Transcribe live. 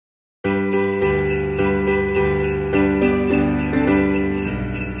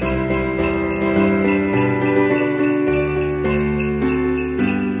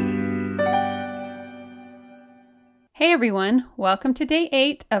welcome to day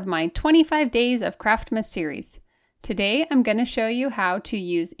 8 of my 25 Days of Craftmas series. Today I'm going to show you how to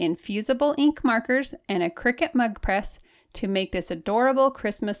use Infusible Ink markers and a Cricut Mug Press to make this adorable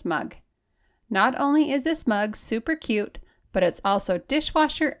Christmas mug. Not only is this mug super cute, but it's also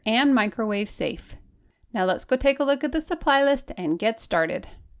dishwasher and microwave safe. Now let's go take a look at the supply list and get started.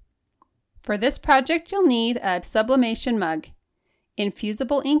 For this project you'll need a sublimation mug,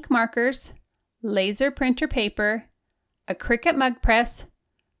 Infusible Ink markers, laser printer paper, a Cricut Mug Press,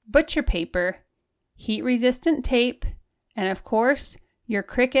 butcher paper, heat-resistant tape, and of course, your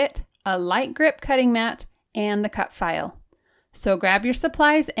Cricut, a light grip cutting mat, and the cut file. So grab your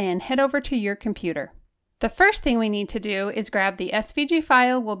supplies and head over to your computer. The first thing we need to do is grab the SVG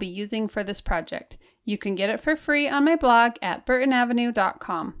file we'll be using for this project. You can get it for free on my blog at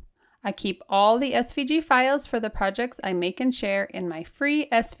burtonavenue.com. I keep all the SVG files for the projects I make and share in my free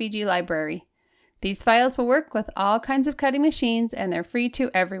SVG library. These files will work with all kinds of cutting machines and they're free to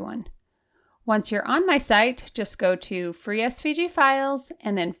everyone. Once you're on my site, just go to Free SVG Files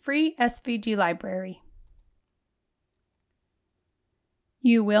and then Free SVG Library.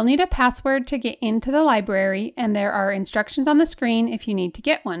 You will need a password to get into the library, and there are instructions on the screen if you need to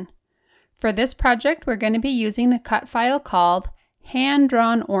get one. For this project, we're going to be using the cut file called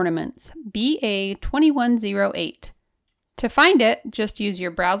Drawn Ornaments BA2108. To find it, just use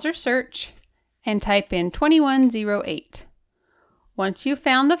your browser search and type in 2108. Once you've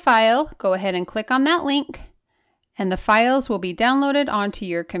found the file, go ahead and click on that link, and the files will be downloaded onto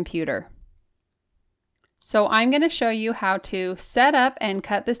your computer. So I'm going to show you how to set up and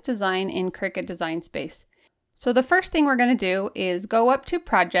cut this design in Cricut Design Space. So the first thing we're going to do is go up to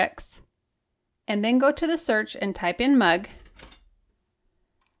Projects, and then go to the search and type in Mug.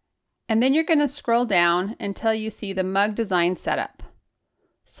 And then you're going to scroll down until you see the Mug Design Setup.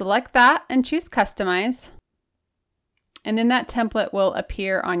 Select that and choose Customize. And then that template will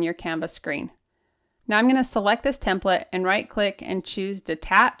appear on your Canvas screen. Now I'm going to select this template and right click and choose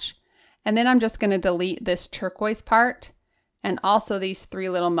Detach. And then I'm just going to delete this turquoise part and also these 3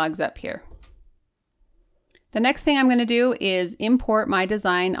 little mugs up here. The next thing I'm going to do is import my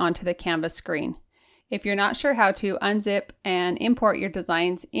design onto the Canvas screen. If you're not sure how to unzip and import your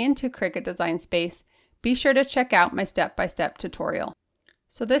designs into Cricut Design Space, be sure to check out my step-by-step tutorial.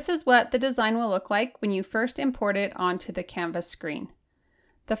 So this is what the design will look like when you first import it onto the Canvas screen.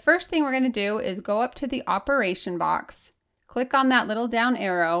 The first thing we're going to do is go up to the operation box, click on that little down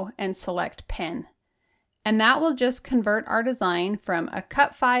arrow and select Pen. And that will just convert our design from a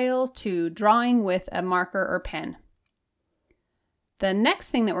cut file to drawing with a marker or pen. The next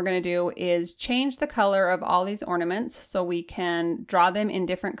thing that we're going to do is change the color of all these ornaments so we can draw them in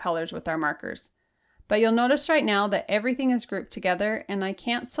different colors with our markers. But you'll notice right now that everything is grouped together and I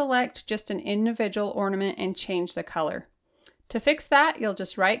can't select just an individual ornament and change the color. To fix that, you'll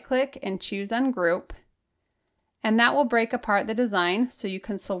just right click and choose Ungroup, and that will break apart the design so you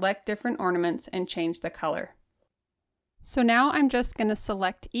can select different ornaments and change the color. So now I'm just going to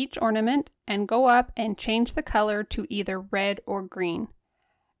select each ornament and go up and change the color to either red or green.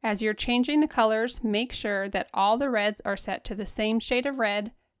 As you're changing the colors, make sure that all the reds are set to the same shade of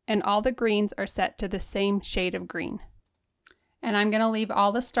red and all the greens are set to the same shade of green. And I'm going to leave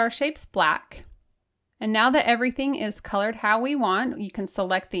all the star shapes black. And now that everything is colored how we want, you can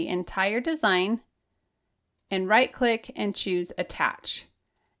select the entire design and right click and choose Attach.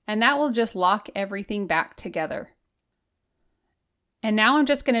 And that will just lock everything back together. And now I'm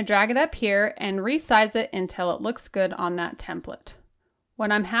just going to drag it up here and resize it until it looks good on that template.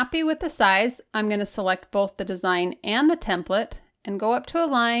 When I'm happy with the size, I'm going to select both the design and the template and go up to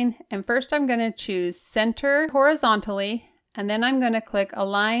Align, and first I'm going to choose Center horizontally, and then I'm going to click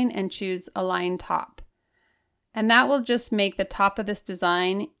Align and choose Align Top. And that will just make the top of this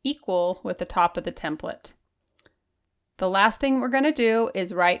design equal with the top of the template. The last thing we're going to do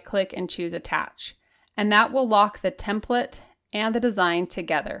is right click and choose Attach, and that will lock the template and the design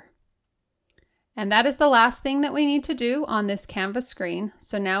together. And that is the last thing that we need to do on this Canvas screen.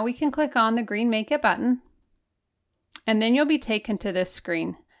 So now we can click on the green Make It button, and then you'll be taken to this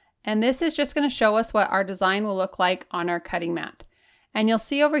screen. And this is just going to show us what our design will look like on our cutting mat. And you'll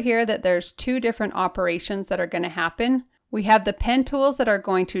see over here that there's 2 different operations that are going to happen. We have the pen tools that are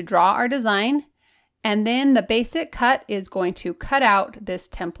going to draw our design, and then the basic cut is going to cut out this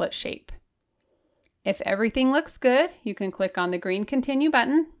template shape. If everything looks good, you can click on the green Continue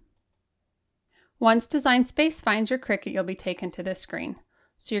button. Once Design Space finds your Cricut, you'll be taken to this screen.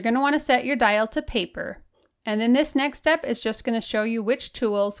 So you're going to want to set your dial to paper. And then this next step is just going to show you which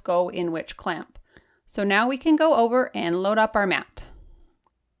tools go in which clamp. So now we can go over and load up our mat.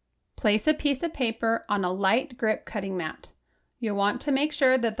 Place a piece of paper on a light grip cutting mat. You'll want to make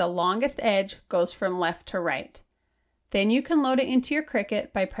sure that the longest edge goes from left to right. Then you can load it into your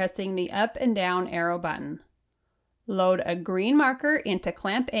Cricut by pressing the up and down arrow button. Load a green marker into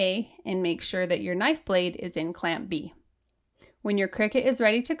clamp A and make sure that your knife blade is in clamp B. When your Cricut is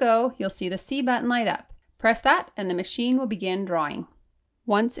ready to go, you'll see the C button light up. Press that and the machine will begin drawing.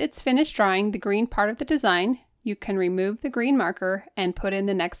 Once it's finished drawing the green part of the design, you can remove the green marker and put in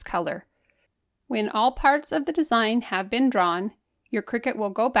the next color. When all parts of the design have been drawn, your Cricut will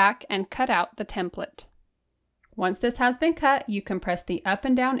go back and cut out the template. Once this has been cut, you can press the up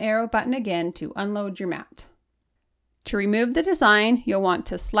and down arrow button again to unload your mat. To remove the design, you'll want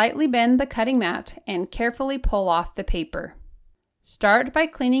to slightly bend the cutting mat and carefully pull off the paper. Start by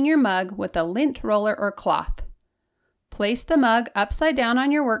cleaning your mug with a lint roller or cloth. Place the mug upside down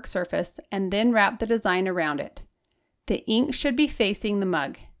on your work surface and then wrap the design around it. The ink should be facing the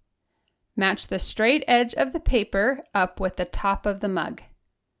mug. Match the straight edge of the paper up with the top of the mug.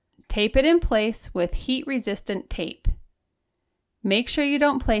 Tape it in place with heat-resistant tape. Make sure you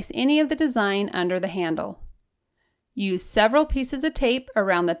don't place any of the design under the handle. Use several pieces of tape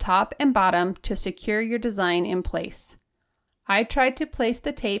around the top and bottom to secure your design in place. I tried to place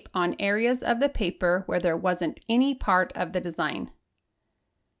the tape on areas of the paper where there wasn't any part of the design.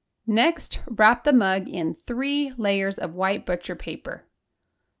 Next, wrap the mug in 3 layers of white butcher paper.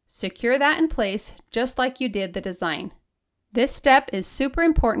 Secure that in place just like you did the design. This step is super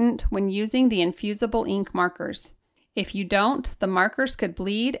important when using the Infusible Ink markers. If you don't, the markers could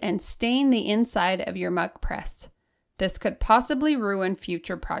bleed and stain the inside of your mug press. This could possibly ruin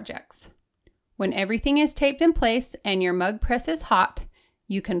future projects. When everything is taped in place and your mug press is hot,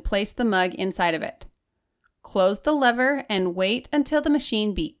 you can place the mug inside of it. Close the lever and wait until the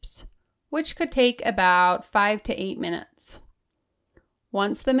machine beeps, which could take about 5 to 8 minutes.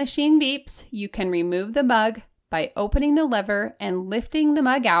 Once the machine beeps, you can remove the mug by opening the lever and lifting the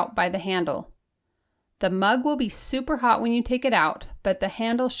mug out by the handle. The mug will be super hot when you take it out, but the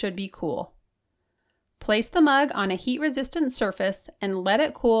handle should be cool. Place the mug on a heat-resistant surface and let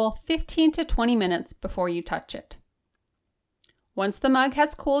it cool 15 to 20 minutes before you touch it. Once the mug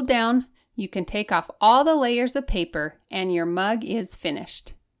has cooled down, you can take off all the layers of paper and your mug is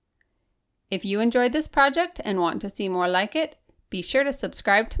finished. If you enjoyed this project and want to see more like it, be sure to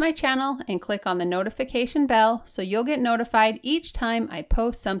subscribe to my channel and click on the notification bell so you'll get notified each time I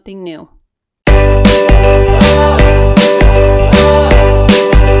post something new.